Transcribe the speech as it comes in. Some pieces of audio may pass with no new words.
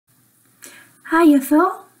Hi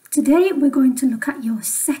Year4, today we're going to look at your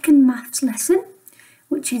second maths lesson,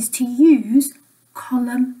 which is to use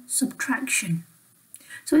column subtraction.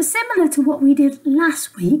 So it's similar to what we did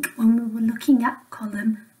last week when we were looking at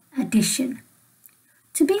column addition.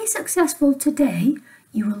 To be successful today,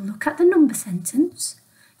 you will look at the number sentence,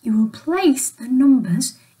 you will place the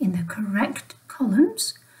numbers in the correct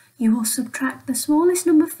columns, you will subtract the smallest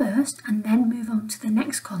number first and then move on to the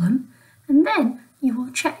next column, and then you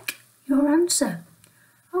will check your answer.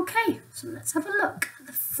 Okay, so let's have a look at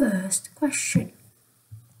the first question.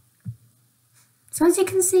 So as you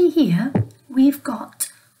can see here, we've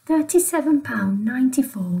got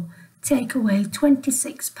 £37.94 take away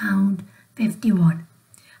 £26.51.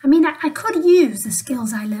 I mean, I could use the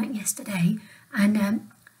skills I learnt yesterday and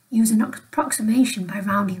use an approximation by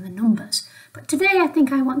rounding the numbers, but today I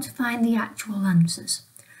think I want to find the actual answers.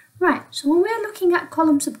 Right, so when we're looking at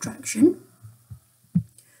column subtraction,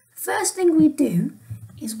 first thing we do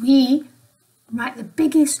is we write the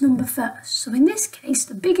biggest number first. So in this case,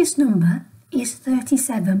 the biggest number is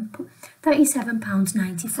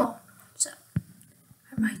 £37.94. So I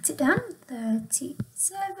write it down,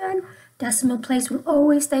 37. Decimal place will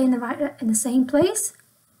always stay in the same place,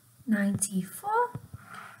 94.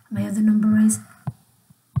 My other number is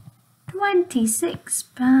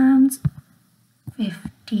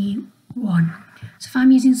 £26.51. So if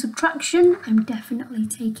I'm using subtraction, I'm definitely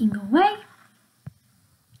taking away.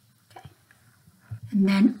 Okay. And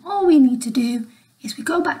then all we need to do is we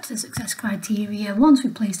go back to the success criteria. Once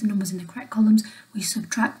we place the numbers in the correct columns, we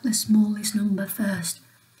subtract the smallest number first.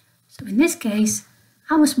 So in this case,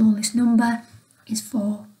 our smallest number is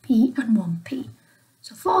 4p and 1p.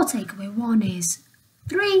 So 4 take away 1 is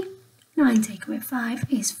 3, 9 take away 5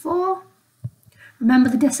 is 4. Remember,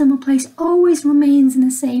 the decimal place always remains in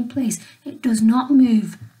the same place. It does not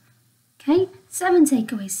move. Okay, 7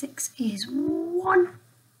 take away 6 is 1.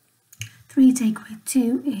 3 take away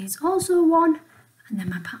 2 is also 1. And then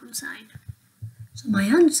my pound sign. So my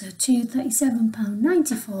answer to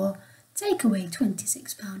 £37.94 take away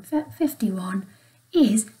 £26.51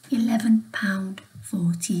 is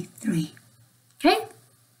 £11.43. Okay,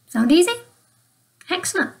 sound easy?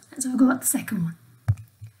 Excellent. Let's have a go at the second one.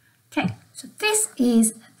 Okay, so this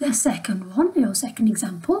is the second one, your second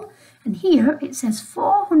example, and here it says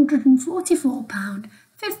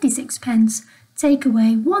 £444.56 take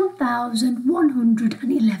away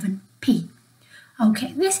 1,111p.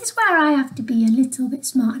 Okay, this is where I have to be a little bit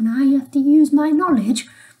smart and I have to use my knowledge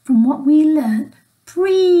from what we learnt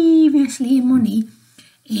previously in money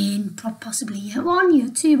in possibly year 1, year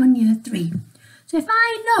 2 and year 3. So if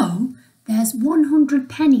I know there's 100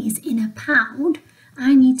 pennies in a pound,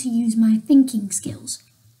 I need to use my thinking skills.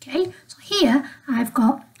 Okay, so here I've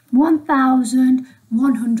got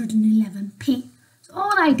 1,111p. So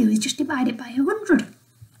all I do is just divide it by 100.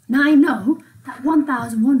 Now I know that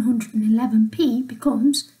 1,111p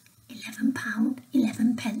becomes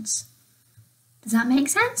 £11.11. Does that make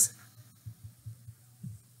sense?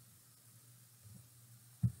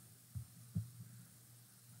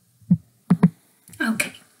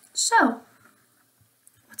 Okay, so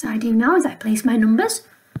what I do now is I place my numbers.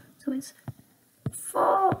 So it's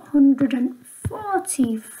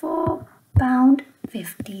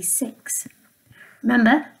 £444.56.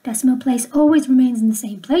 Remember, decimal place always remains in the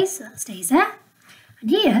same place, so that stays there. And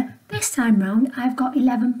here, this time round, I've got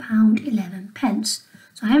 £11.11.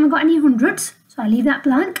 So I haven't got any hundreds, so I leave that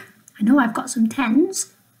blank. I know I've got some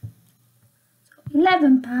tens. So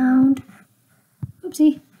 £11,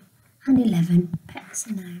 oopsie, and 11 pence.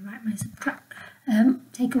 And then I write my subtract,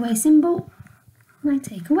 take away symbol, and I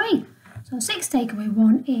take away. So 6 take away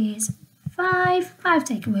 1 is 5, 5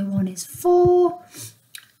 take away 1 is 4.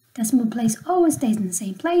 Decimal place always stays in the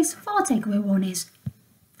same place. 4 take away 1 is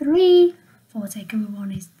 3, 4 take away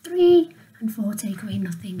 1 is 3, and 4 take away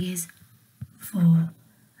nothing is 4.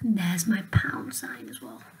 And there's my pound sign as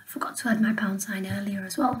well. I forgot to add my pound sign earlier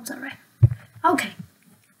as well, sorry. Okay,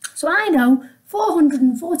 so I know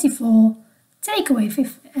 444 take away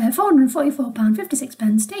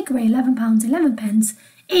 £444.56 take away £11.11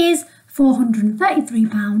 is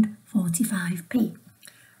 £433.45p.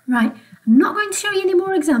 Right, I'm not going to show you any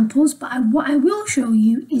more examples, but what I will show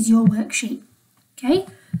you is your worksheet. Okay,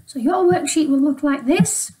 so your worksheet will look like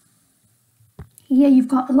this. Here you've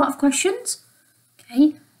got a lot of questions.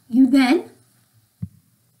 Okay, you then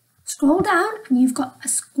scroll down and you've got a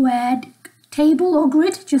squared table or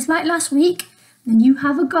grid, just like last week. Then you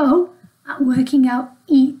have a go at working out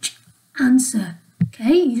each answer.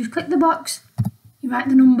 Okay, you just click the box, you write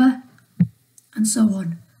the number, and so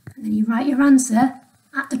on. And then you write your answer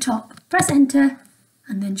at the top. Press enter,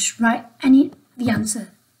 and then write the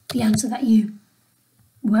answer the answer that you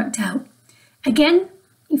worked out. Again,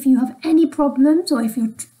 if you have any problems or if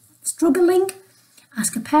you're struggling,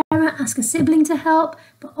 ask a parent, ask a sibling to help,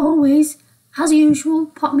 but always, as usual,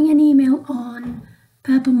 pop me an email on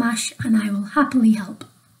Purple Mash and I will happily help.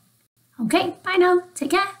 Okay, bye now,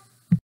 take care.